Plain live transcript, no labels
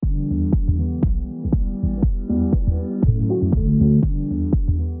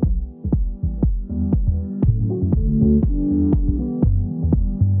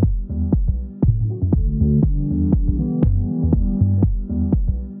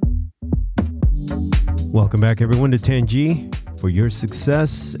Welcome back, everyone, to 10G for your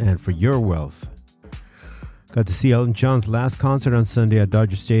success and for your wealth. Got to see Elton John's last concert on Sunday at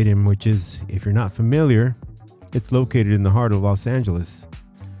Dodger Stadium, which is, if you're not familiar, it's located in the heart of Los Angeles.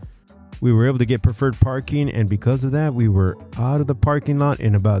 We were able to get preferred parking, and because of that, we were out of the parking lot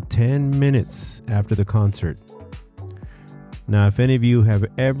in about 10 minutes after the concert. Now, if any of you have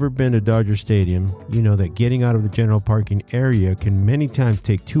ever been to Dodger Stadium, you know that getting out of the general parking area can many times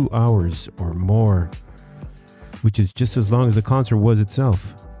take 2 hours or more, which is just as long as the concert was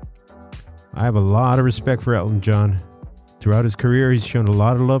itself. I have a lot of respect for Elton John. Throughout his career, he's shown a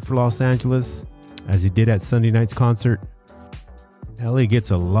lot of love for Los Angeles, as he did at Sunday night's concert. LA gets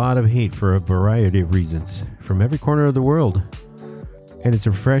a lot of hate for a variety of reasons, from every corner of the world. And it's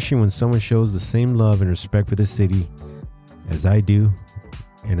refreshing when someone shows the same love and respect for this city as I do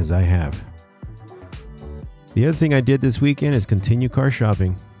and as I have. The other thing I did this weekend is continue car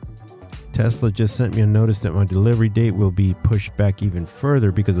shopping. Tesla just sent me a notice that my delivery date will be pushed back even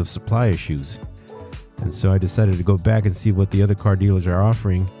further because of supply issues. And so I decided to go back and see what the other car dealers are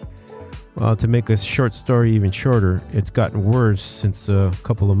offering. Well, to make a short story even shorter, it's gotten worse since a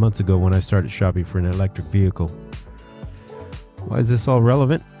couple of months ago when I started shopping for an electric vehicle. Why is this all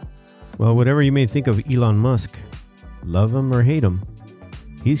relevant? Well, whatever you may think of Elon Musk, love him or hate him,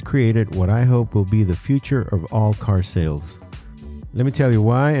 he's created what I hope will be the future of all car sales. Let me tell you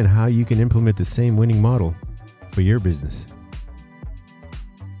why and how you can implement the same winning model for your business.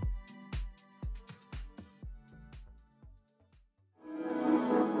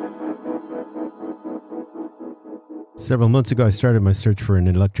 Several months ago, I started my search for an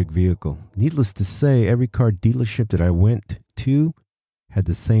electric vehicle. Needless to say, every car dealership that I went to had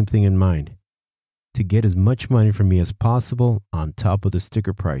the same thing in mind: to get as much money from me as possible on top of the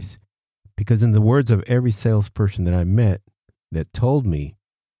sticker price. Because in the words of every salesperson that I met that told me,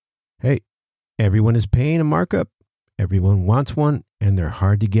 hey, everyone is paying a markup, everyone wants one, and they're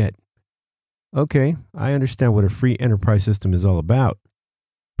hard to get. Okay, I understand what a free enterprise system is all about.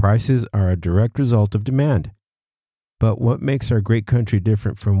 Prices are a direct result of demand. But what makes our great country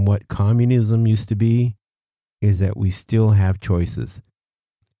different from what communism used to be is that we still have choices.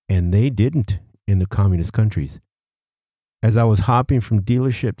 And they didn't in the communist countries. As I was hopping from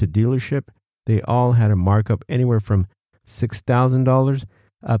dealership to dealership, they all had a markup anywhere from $6,000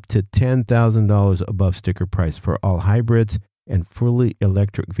 up to $10,000 above sticker price for all hybrids and fully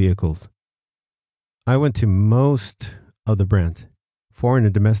electric vehicles. I went to most of the brands, foreign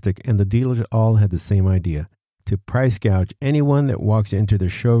and domestic, and the dealers all had the same idea: to price gouge anyone that walks into their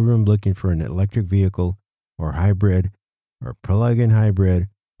showroom looking for an electric vehicle or hybrid or plug-in hybrid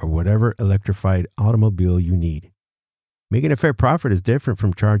or whatever electrified automobile you need. Making a fair profit is different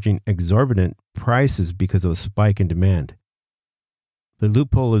from charging exorbitant prices because of a spike in demand. The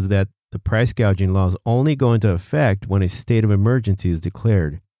loophole is that the price gouging laws only go into effect when a state of emergency is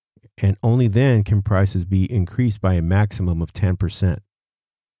declared, and only then can prices be increased by a maximum of 10%.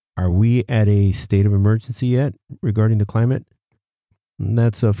 Are we at a state of emergency yet regarding the climate?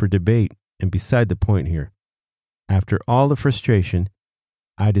 That's up for debate and beside the point here. After all the frustration,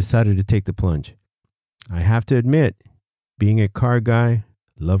 I decided to take the plunge. I have to admit, being a car guy,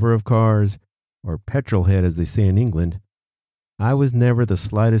 lover of cars, or petrol head as they say in England, I was never the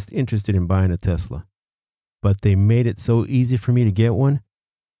slightest interested in buying a Tesla. But they made it so easy for me to get one.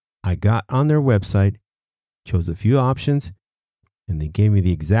 I got on their website, chose a few options, and they gave me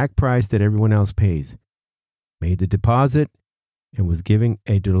the exact price that everyone else pays, made the deposit, and was giving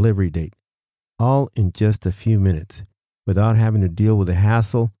a delivery date, all in just a few minutes, without having to deal with the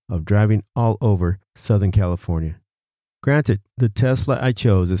hassle of driving all over Southern California. Granted, the Tesla I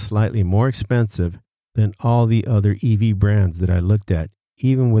chose is slightly more expensive than all the other EV brands that I looked at,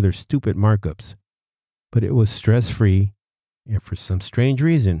 even with their stupid markups. But it was stress-free, and for some strange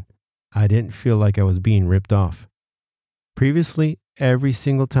reason, I didn't feel like I was being ripped off. Previously, every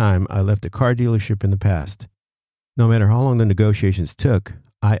single time I left a car dealership in the past, no matter how long the negotiations took,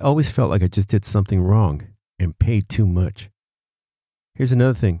 I always felt like I just did something wrong and paid too much. Here's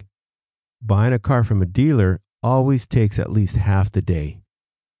another thing. Buying a car from a dealer always takes at least half the day.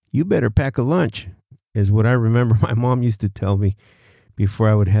 You better pack a lunch, is what I remember my mom used to tell me before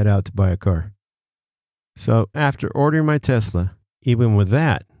I would head out to buy a car. So after ordering my Tesla, even with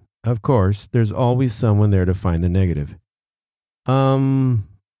that, of course, there's always someone there to find the negative.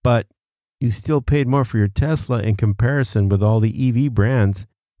 But you still paid more for your Tesla in comparison with all the EV brands,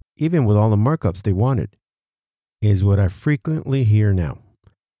 even with all the markups they wanted, is what I frequently hear now.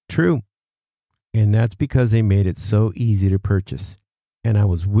 True. And that's because they made it so easy to purchase, and I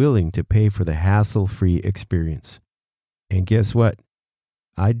was willing to pay for the hassle-free experience. And guess what?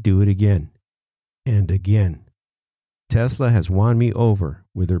 I'd do it again. And again, Tesla has won me over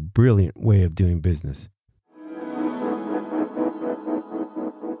with their brilliant way of doing business.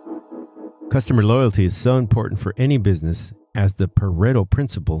 Customer loyalty is so important for any business as the Pareto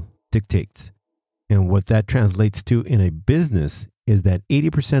principle dictates. And what that translates to in a business is that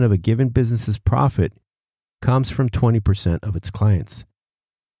 80% of a given business's profit comes from 20% of its clients.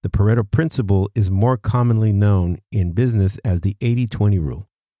 The Pareto principle is more commonly known in business as the 80-20 rule.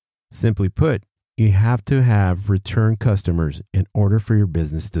 Simply put, you have to have return customers in order for your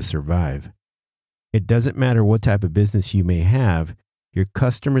business to survive. It doesn't matter what type of business you may have, your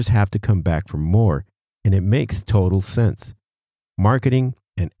customers have to come back for more, and it makes total sense. Marketing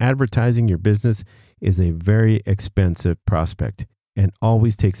and advertising your business is a very expensive prospect and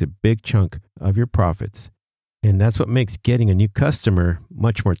always takes a big chunk of your profits. And that's what makes getting a new customer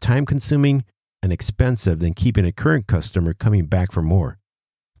much more time-consuming and expensive than keeping a current customer coming back for more.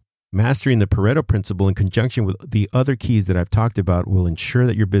 Mastering the Pareto principle in conjunction with the other keys that I've talked about will ensure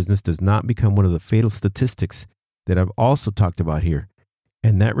that your business does not become one of the fatal statistics that I've also talked about here.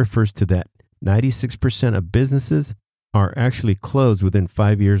 And that refers to that 96% of businesses are actually closed within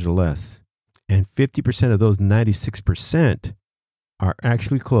 5 years or less. And 50% of those 96% are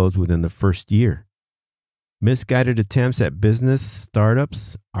actually closed within the first year. Misguided attempts at business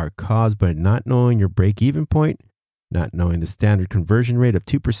startups are caused by not knowing your break-even point, not knowing the standard conversion rate of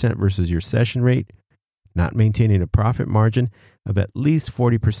 2% versus your session rate, not maintaining a profit margin of at least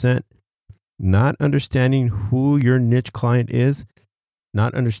 40%, not understanding who your niche client is,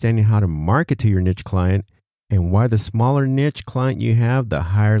 not understanding how to market to your niche client, and why the smaller niche client you have, the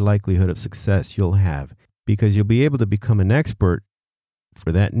higher likelihood of success you'll have, because you'll be able to become an expert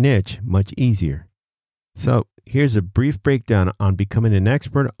for that niche much easier. So here's a brief breakdown on becoming an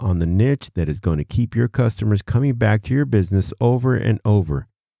expert on the niche that is going to keep your customers coming back to your business over and over.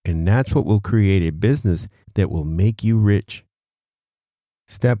 And that's what will create a business that will make you rich.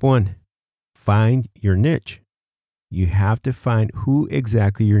 Step 1, find your niche. You have to find who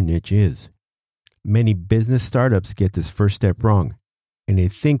exactly your niche is. Many business startups get this first step wrong, and they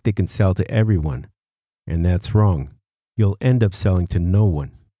think they can sell to everyone. And that's wrong. You'll end up selling to no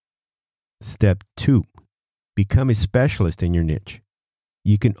one. Step 2, become a specialist in your niche.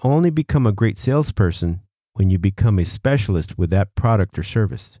 You can only become a great salesperson when you become a specialist with that product or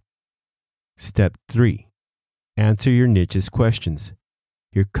service. Step 3, answer your niche's questions.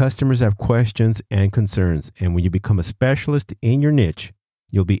 Your customers have questions and concerns, and when you become a specialist in your niche,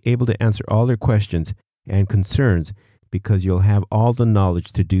 you'll be able to answer all their questions and concerns because you'll have all the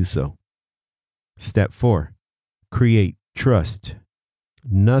knowledge to do so. Step 4, create trust.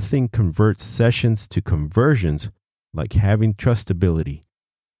 Nothing converts sessions to conversions like having trustability.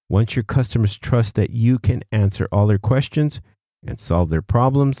 Once your customers trust that you can answer all their questions and solve their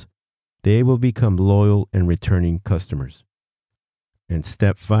problems, they will become loyal and returning customers. And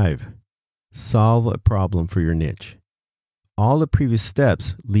step 5, solve a problem for your niche. All the previous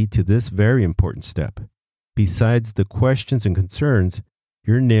steps lead to this very important step. Besides the questions and concerns,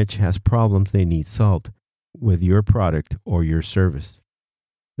 your niche has problems they need solved with your product or your service.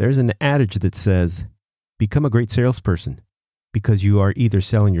 There's an adage that says, become a great salesperson because you are either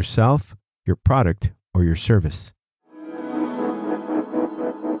selling yourself, your product, or your service.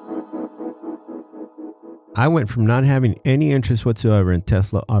 I went from not having any interest whatsoever in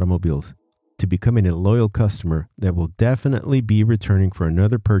Tesla automobiles to becoming a loyal customer that will definitely be returning for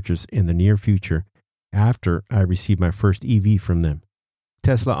another purchase in the near future after I receive my first EV from them.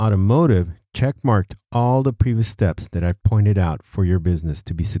 Tesla Automotive checkmarked all the previous steps that I've pointed out for your business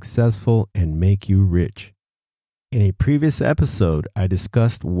to be successful and make you rich. In a previous episode, I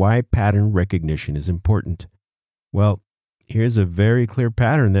discussed why pattern recognition is important. Well, here's a very clear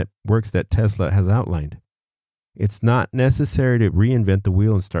pattern that works that Tesla has outlined. It's not necessary to reinvent the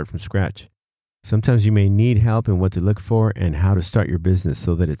wheel and start from scratch. Sometimes you may need help in what to look for and how to start your business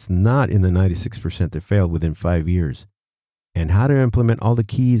so that it's not in the 96% that failed within 5 years, and how to implement all the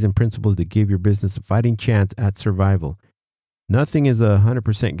keys and principles to give your business a fighting chance at survival. Nothing is a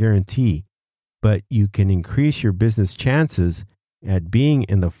 100% guarantee, but you can increase your business chances at being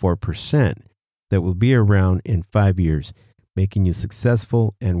in the 4% that will be around in 5 years, making you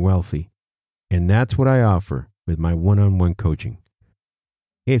successful and wealthy. And that's what I offer with my one-on-one coaching.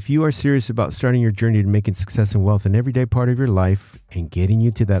 If you are serious about starting your journey to making success and wealth an everyday part of your life and getting you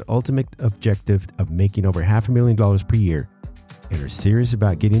to that ultimate objective of making over $500,000 per year, and are serious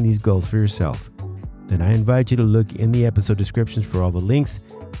about getting these goals for yourself, then I invite you to look in the episode descriptions for all the links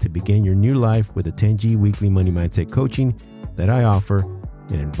to begin your new life with the 10G weekly money mindset coaching that I offer,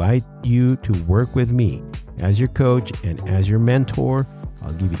 and invite you to work with me as your coach and as your mentor.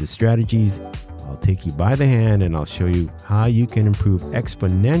 I'll give you the strategies, I'll take you by the hand and I'll show you how you can improve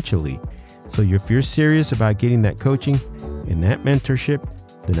exponentially. So if you're serious about getting that coaching and that mentorship,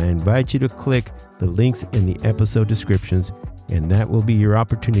 then I invite you to click the links in the episode descriptions, and that will be your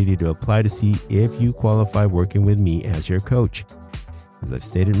opportunity to apply to see if you qualify working with me as your coach. As I've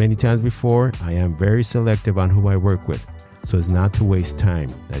stated many times before, I am very selective on who I work with, so as not to waste time.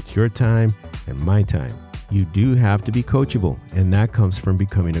 That's your time and my time. You do have to be coachable, and that comes from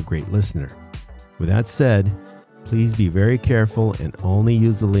becoming a great listener. With that said, please be very careful and only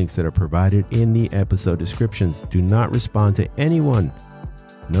use the links that are provided in the episode descriptions. Do not respond to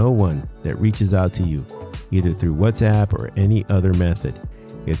no one that reaches out to you, either through WhatsApp or any other method.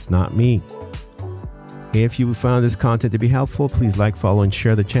 It's not me. If you found this content to be helpful, please like, follow, and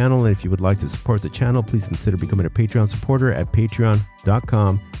share the channel. And if you would like to support the channel, please consider becoming a Patreon supporter at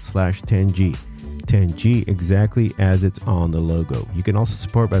patreon.com/10G. 10G exactly as it's on the logo. You can also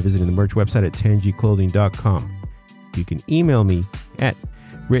support by visiting the merch website at 10gclothing.com. You can email me at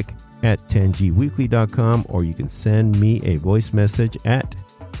rick@10gweekly.com, or you can send me a voice message at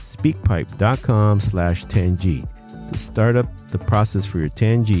speakpipe.com/10G to start up the process for your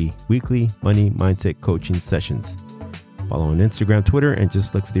 10G weekly money mindset coaching sessions. Follow on Instagram, Twitter, and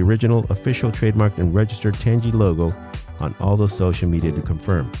just look for the original, official, trademarked, and registered 10G logo on all those social media to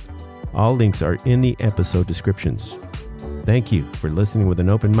confirm. All links are in the episode descriptions. Thank you for listening with an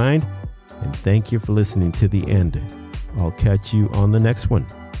open mind, and thank you for listening to the end. I'll catch you on the next one.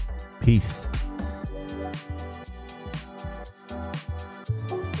 Peace.